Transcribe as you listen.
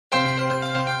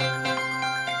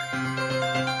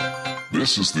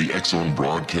This is the X-Zone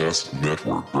Broadcast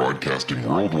Network, broadcasting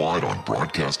worldwide on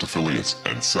broadcast affiliates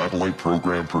and satellite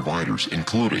program providers,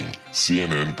 including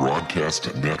CNN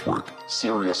Broadcast Network,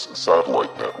 Sirius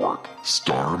Satellite Network,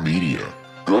 Star Media,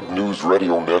 Good News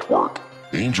Radio Network,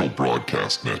 Angel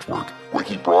Broadcast Network,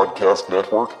 Wiki Broadcast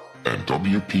Network, and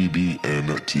WPBN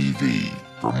TV.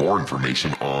 For more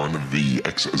information on the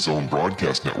X-Zone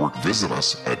Broadcast Network, visit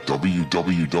us at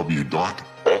www.xzbn.net.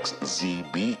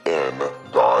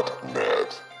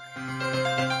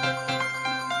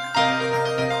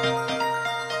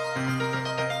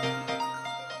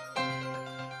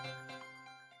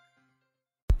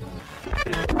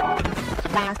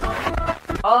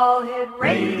 All Hit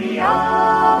Radio.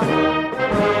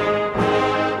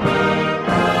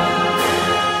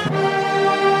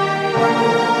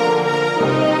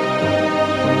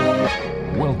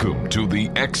 Welcome to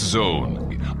the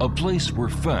X-Zone, a place where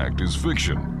fact is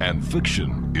fiction and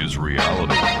fiction is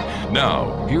reality.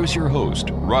 Now, here's your host,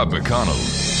 Rob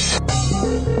McConnell.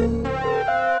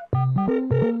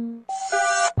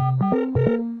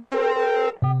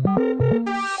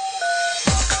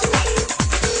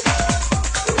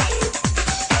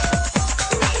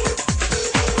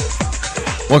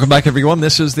 Welcome back, everyone.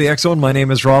 This is the X-Zone. My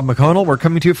name is Rob McConnell. We're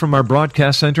coming to you from our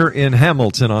broadcast center in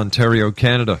Hamilton, Ontario,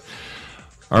 Canada.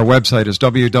 Our website is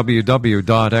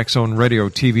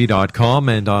www.xzoneradiotv.com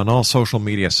and on all social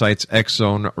media sites,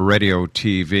 X-Zone Radio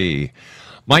TV.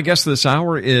 My guest this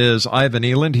hour is Ivan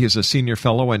Eland. He is a senior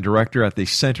fellow and director at the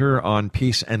Center on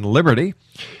Peace and Liberty.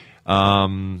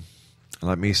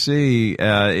 Let me see.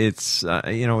 Center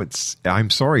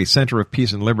of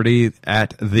Peace and Liberty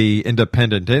at the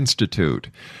Independent Institute.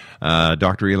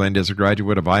 Dr. Eland is a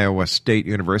graduate of Iowa State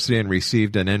University and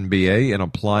received an MBA in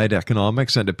Applied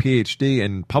Economics and a PhD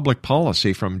in Public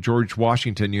Policy from George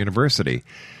Washington University.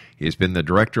 He has been the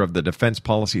director of the Defense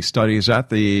Policy Studies at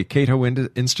the Cato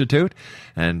Institute,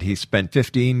 and he spent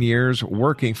 15 years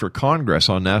working for Congress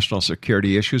on national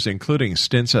security issues, including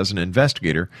stints as an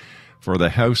investigator for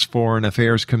the House Foreign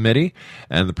Affairs Committee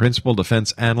and the principal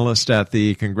defense analyst at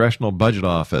the Congressional Budget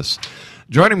Office.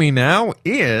 Joining me now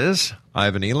is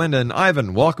Ivan Eland. And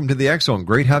Ivan, welcome to the X-Zone.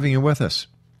 Great having you with us.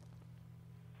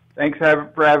 Thanks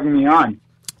for having me on.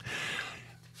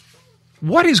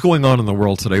 What is going on in the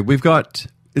world today?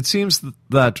 It seems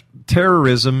that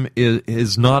terrorism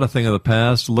is not a thing of the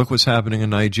past. Look what's happening in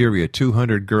Nigeria.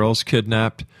 200 girls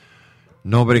kidnapped.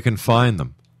 Nobody can find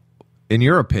them. In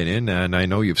your opinion, and I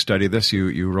know you've studied this,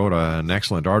 you wrote an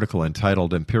excellent article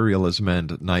entitled Imperialism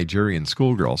and Nigerian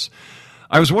Schoolgirls.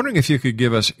 I was wondering if you could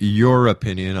give us your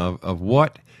opinion of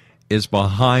what is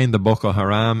behind the Boko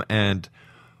Haram and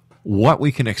what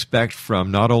we can expect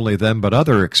from not only them but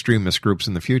other extremist groups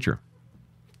in the future.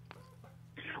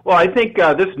 Well, I think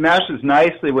this meshes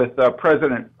nicely with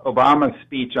President Obama's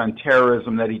speech on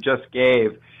terrorism that he just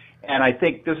gave. And I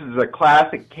think this is a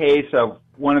classic case of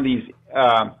one of these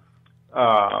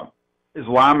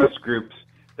Islamist groups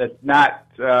that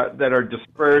are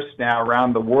dispersed now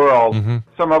around the world. Mm-hmm.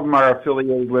 Some of them are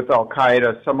affiliated with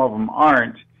Al-Qaeda, some of them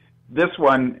aren't. This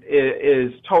one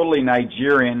is totally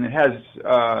Nigerian. It has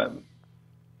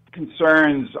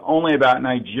concerns only about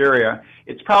Nigeria.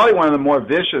 It's probably one of the more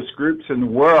vicious groups in the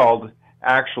world,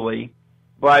 actually,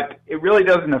 but it really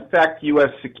doesn't affect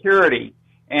U.S. security.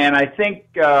 And I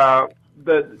think the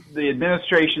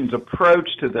administration's approach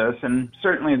to this, and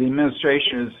certainly the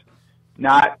administration is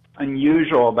not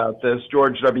unusual about this.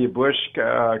 George W. Bush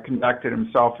conducted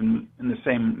himself in the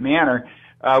same manner.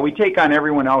 We take on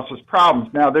everyone else's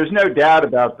problems. Now, there's no doubt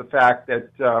about the fact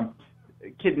that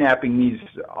kidnapping these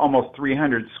almost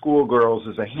 300 schoolgirls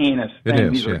is a heinous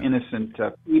thing. These are innocent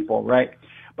people, right?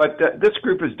 But this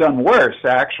group has done worse,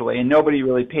 actually, and nobody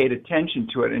really paid attention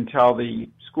to it until the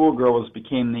schoolgirls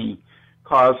became the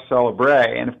cause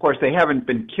célèbre. And, of course, they haven't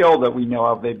been killed that we know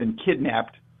of. They've been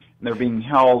kidnapped, and they're being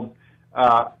held.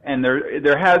 And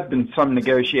there has been some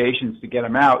negotiations to get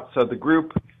them out. So the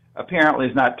group apparently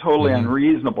is not totally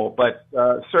unreasonable, but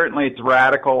certainly it's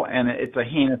radical, and it's a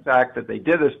heinous act that they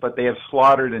did this, but they have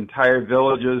slaughtered entire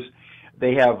villages.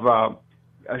 They have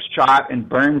shot and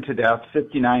burned to death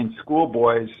 59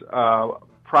 schoolboys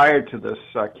prior to this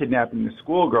kidnapping the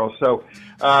schoolgirls. So,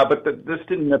 but this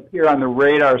didn't appear on the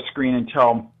radar screen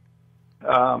until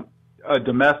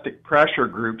domestic pressure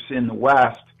groups in the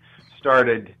West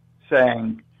started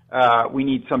saying, we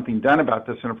need something done about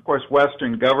this. And, of course,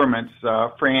 Western governments,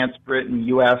 France, Britain,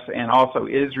 U.S., and also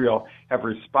Israel, have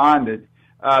responded.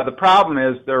 The problem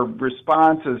is their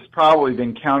response has probably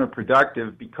been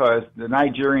counterproductive because the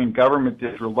Nigerian government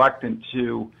is reluctant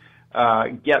to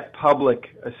get public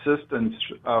assistance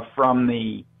from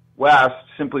the West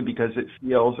simply because it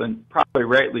feels, and probably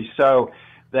rightly so,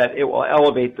 that it will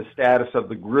elevate the status of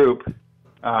the group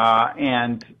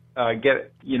and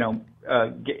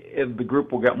the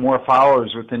group will get more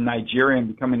followers within Nigeria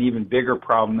and become an even bigger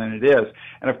problem than it is.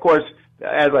 And of course,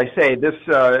 as I say, this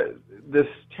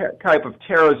type of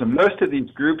terrorism, most of these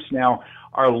groups now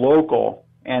are local,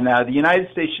 and the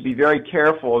United States should be very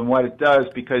careful in what it does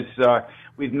because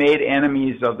we've made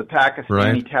enemies of the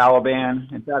Pakistani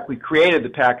Taliban. In fact, we created the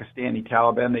Pakistani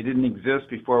Taliban. They didn't exist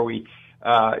before we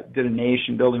did a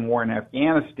nation-building war in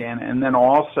Afghanistan. And then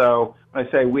also, when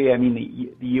I say we, I mean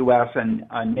the U.S. and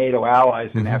NATO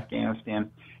allies in Afghanistan.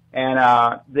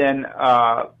 And then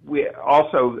we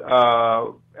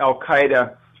also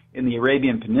Al-Qaeda in the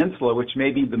Arabian Peninsula, which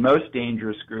may be the most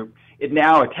dangerous group. It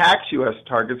now attacks U.S.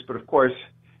 targets, but of course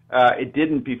it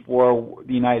didn't before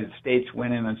the United States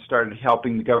went in and started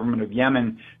helping the government of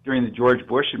Yemen during the George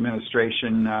Bush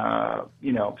administration,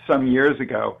 some years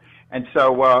ago. And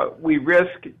so we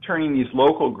risk turning these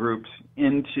local groups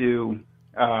into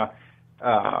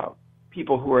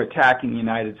people who are attacking the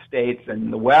United States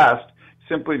and the West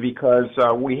simply because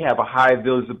we have a high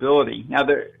visibility. Now,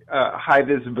 high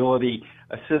visibility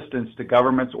assistance to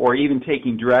governments or even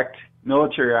taking direct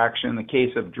military action in the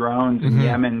case of drones in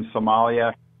Yemen,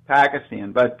 Somalia,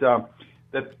 Pakistan. But the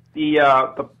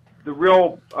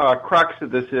real crux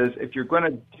of this is if you're going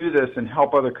to do this and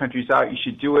help other countries out, you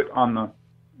should do it on the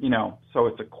so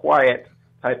it's a quiet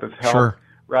type of help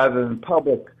rather than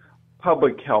public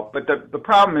help. But the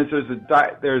problem is there's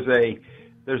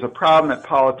a problem that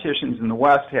politicians in the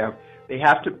West have. They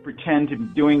have to pretend to be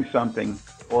doing something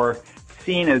or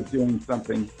seen as doing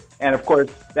something, and of course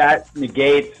that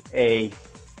negates a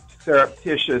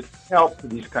surreptitious help to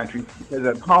these countries because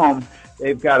at home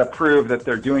they've got to prove that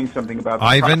they're doing something about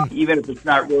the problem, even if it's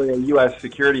not really a U.S.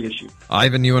 security issue.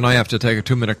 Ivan, you and I have to take a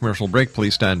 2-minute commercial break.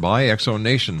 Please stand by. X-Zone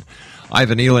Nation.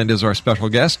 Ivan Eland is our special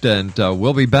guest, and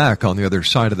we'll be back on the other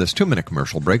side of this 2-minute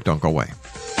commercial break. Don't go away.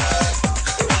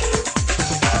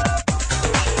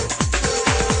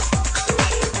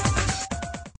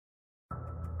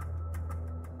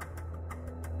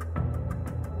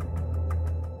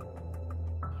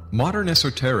 Modern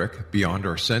Esoteric, Beyond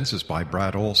Our Senses by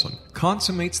Brad Olson,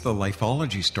 consummates the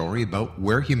lifeology story about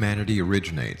where humanity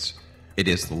originates. It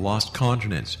is the lost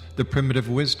continents, the primitive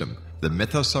wisdom, the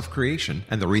mythos of creation,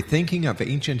 and the rethinking of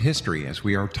ancient history as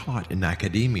we are taught in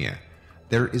academia.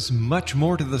 There is much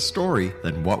more to the story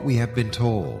than what we have been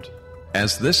told.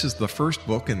 As this is the first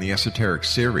book in the Esoteric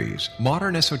series,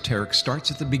 Modern Esoteric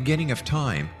starts at the beginning of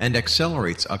time and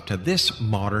accelerates up to this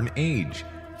modern age.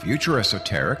 Future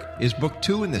Esoteric is book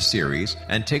 2 in the series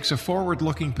and takes a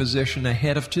forward-looking position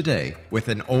ahead of today with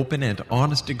an open and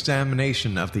honest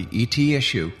examination of the ET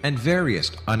issue and various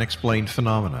unexplained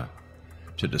phenomena.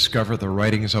 To discover the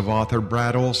writings of author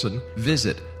Brad Olson,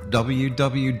 visit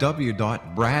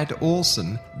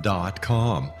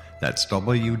www.bradolson.com. That's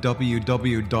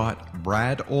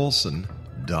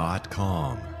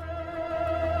www.bradolson.com.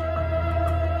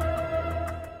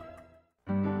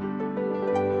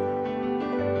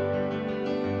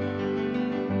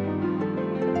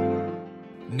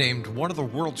 Named one of the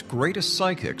world's greatest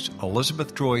psychics,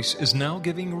 Elizabeth Joyce is now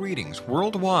giving readings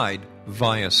worldwide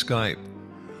via Skype.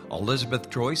 Elizabeth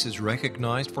Joyce is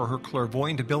recognized for her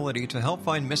clairvoyant ability to help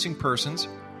find missing persons,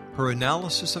 her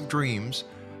analysis of dreams,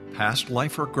 past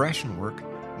life regression work,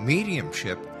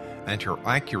 mediumship, and her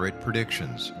accurate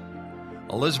predictions.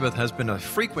 Elizabeth has been a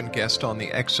frequent guest on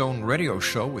the X-Zone radio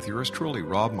show with yours truly,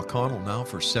 Rob McConnell, now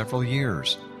for several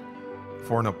years.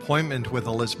 For an appointment with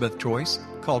Elizabeth Joyce,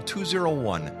 call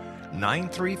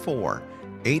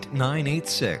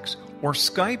 201-934-8986 or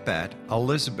Skype at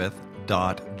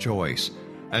elizabeth.joyce.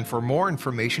 And for more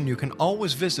information, you can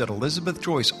always visit Elizabeth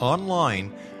Joyce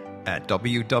online at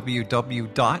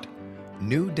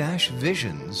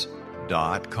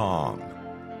www.new-visions.com.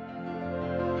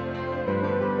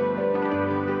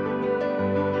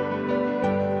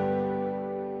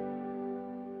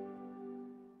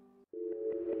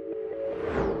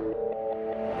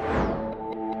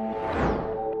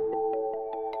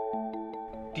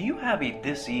 Do you have a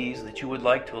dis-ease that you would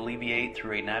like to alleviate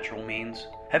through a natural means?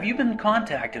 Have you been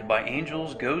contacted by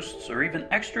angels, ghosts, or even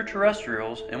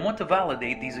extraterrestrials and want to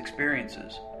validate these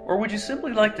experiences? Or would you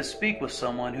simply like to speak with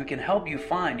someone who can help you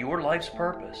find your life's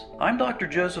purpose? I'm Dr.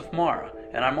 Joseph Mara,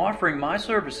 and I'm offering my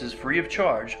services free of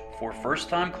charge for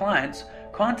first-time clients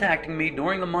contacting me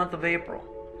during the month of April.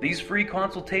 These free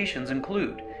consultations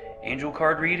include angel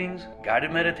card readings,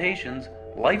 guided meditations,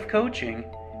 life coaching,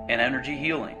 and energy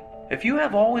healing. If you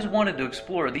have always wanted to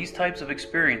explore these types of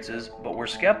experiences but were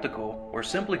skeptical or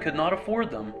simply could not afford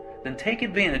them, then take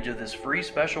advantage of this free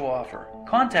special offer.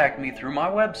 Contact me through my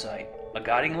website,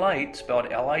 aguidinglight, spelled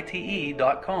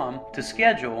LITE.com, to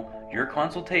schedule your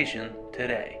consultation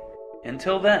today.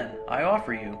 Until then, I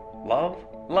offer you love,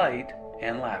 light,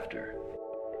 and laughter.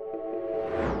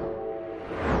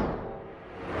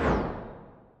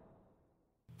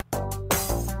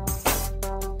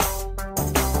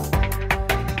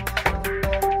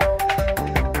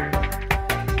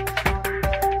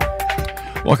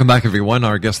 Welcome back, everyone.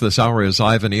 Our guest this hour is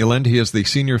Ivan Eland. He is the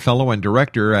Senior Fellow and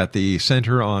Director at the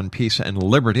Center on Peace and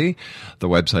Liberty. The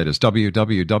website is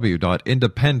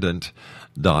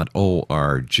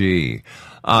www.independent.org.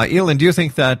 Eland, do you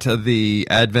think that the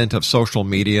advent of social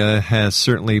media has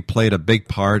certainly played a big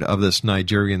part of this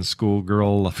Nigerian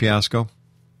schoolgirl fiasco?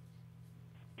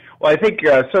 Well, I think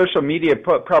social media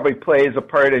probably plays a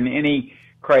part in any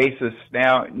crisis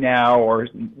now or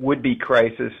would-be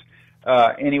crisis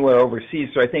anywhere overseas.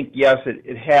 So I think, yes,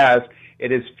 it has. It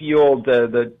has fueled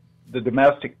the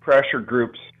domestic pressure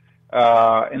groups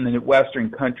in the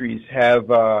Western countries have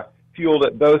fueled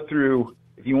it both through,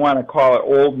 if you want to call it,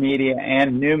 old media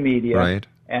and new media. Right.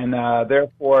 And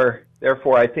therefore,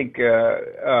 I think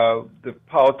the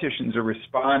politicians are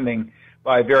responding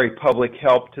by very public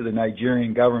help to the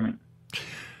Nigerian government.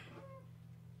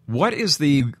 What is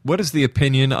the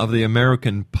opinion of the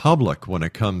American public when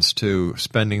it comes to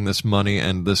spending this money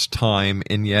and this time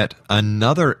in yet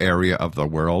another area of the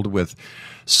world with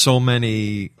so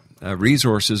many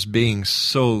resources being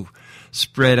so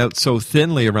spread out so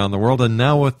thinly around the world, and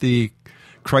now with the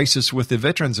crisis with the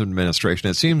Veterans Administration,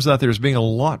 it seems that there's being a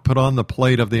lot put on the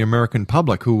plate of the American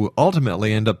public who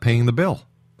ultimately end up paying the bill?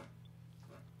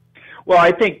 Well,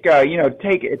 I think,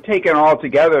 taken all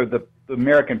together, the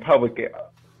American public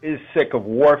is sick of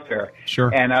warfare.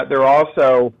 Sure. And they're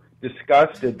also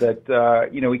disgusted that,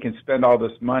 we can spend all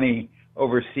this money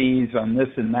overseas on this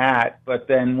and that, but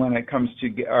then when it comes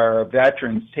to our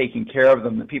veterans, taking care of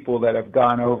them, the people that have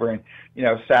gone over and,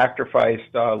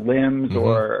 sacrificed limbs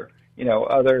or,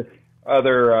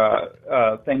 other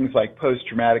things like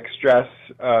post-traumatic stress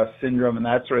syndrome and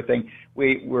that sort of thing,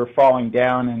 we're falling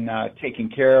down and taking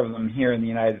care of them here in the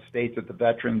United States at the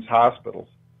veterans hospitals.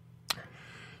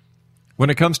 When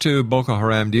it comes to Boko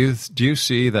Haram, do you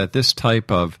see that this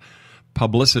type of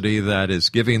publicity that is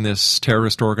giving this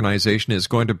terrorist organization is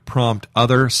going to prompt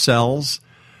other cells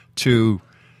to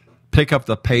pick up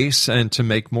the pace and to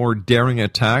make more daring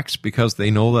attacks because they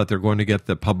know that they're going to get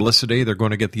the publicity, they're going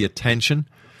to get the attention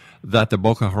that the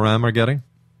Boko Haram are getting?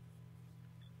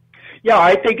 Yeah,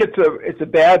 I think it's a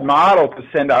bad model to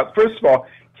send out. First of all,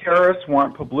 terrorists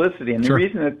want publicity, and the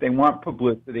reason that they want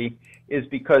publicity is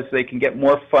because they can get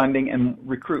more funding and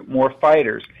recruit more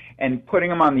fighters. And putting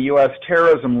them on the U.S.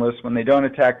 terrorism list when they don't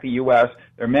attack the U.S.,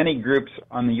 there are many groups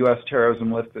on the U.S.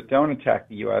 terrorism list that don't attack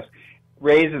the U.S.,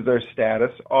 raises their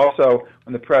status. Also,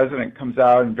 when the president comes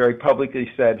out and very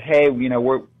publicly said, hey, we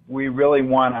really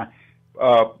want to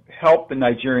help the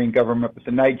Nigerian government, but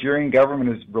the Nigerian government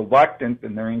is reluctant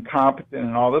and they're incompetent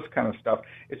and all this kind of stuff.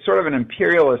 It's sort of an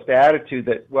imperialist attitude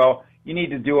that, well, you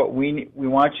need to do what we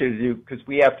want you to do because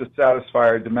we have to satisfy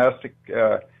our domestic,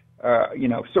 I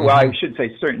should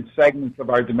say certain segments of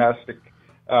our domestic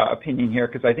opinion here,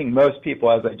 because I think most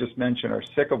people, as I just mentioned, are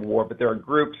sick of war, but there are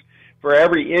groups, for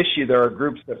every issue, there are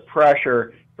groups that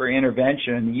pressure for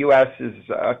intervention, and the U.S. is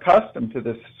accustomed to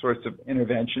this sorts of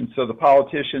intervention, so the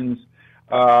politicians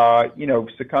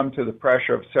succumb to the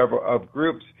pressure of several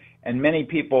groups, and many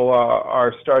people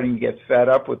are starting to get fed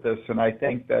up with this. And I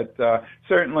think that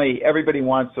certainly everybody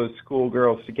wants those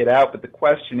schoolgirls to get out, but the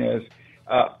question is,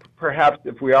 perhaps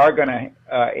if we are going to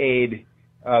aid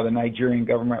the Nigerian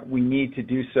government, we need to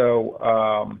do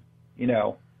so,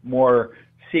 more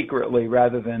secretly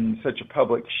rather than such a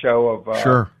public show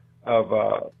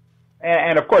of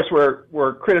And of course,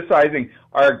 we're criticizing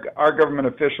our government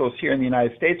officials here in the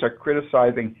United States are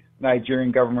criticizing the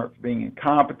Nigerian government for being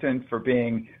incompetent, for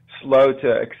being slow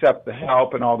to accept the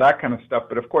help, and all that kind of stuff.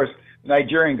 But of course, the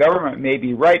Nigerian government may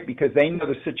be right because they know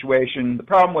the situation. The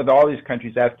problem with all these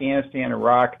countries, Afghanistan,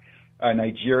 Iraq,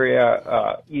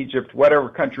 Nigeria, Egypt, whatever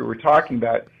country we're talking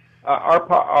about,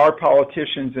 our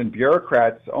politicians and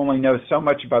bureaucrats only know so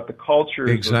much about the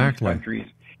cultures of these countries,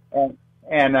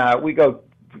 and we go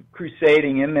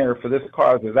crusading in there for this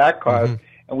cause or that cause,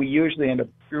 and we usually end up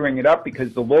screwing it up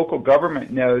because the local government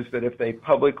knows that if they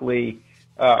publicly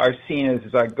are seen as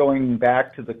going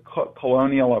back to the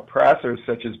colonial oppressors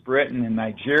such as Britain and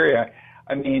Nigeria,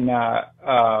 I mean,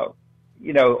 Boko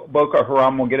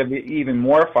Haram will get even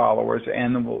more followers,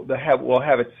 and will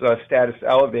have its status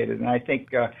elevated. And I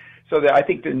think I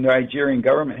think the Nigerian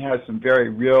government has some very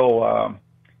real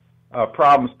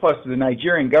problems. Plus, the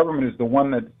Nigerian government is the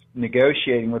one that's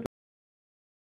negotiating with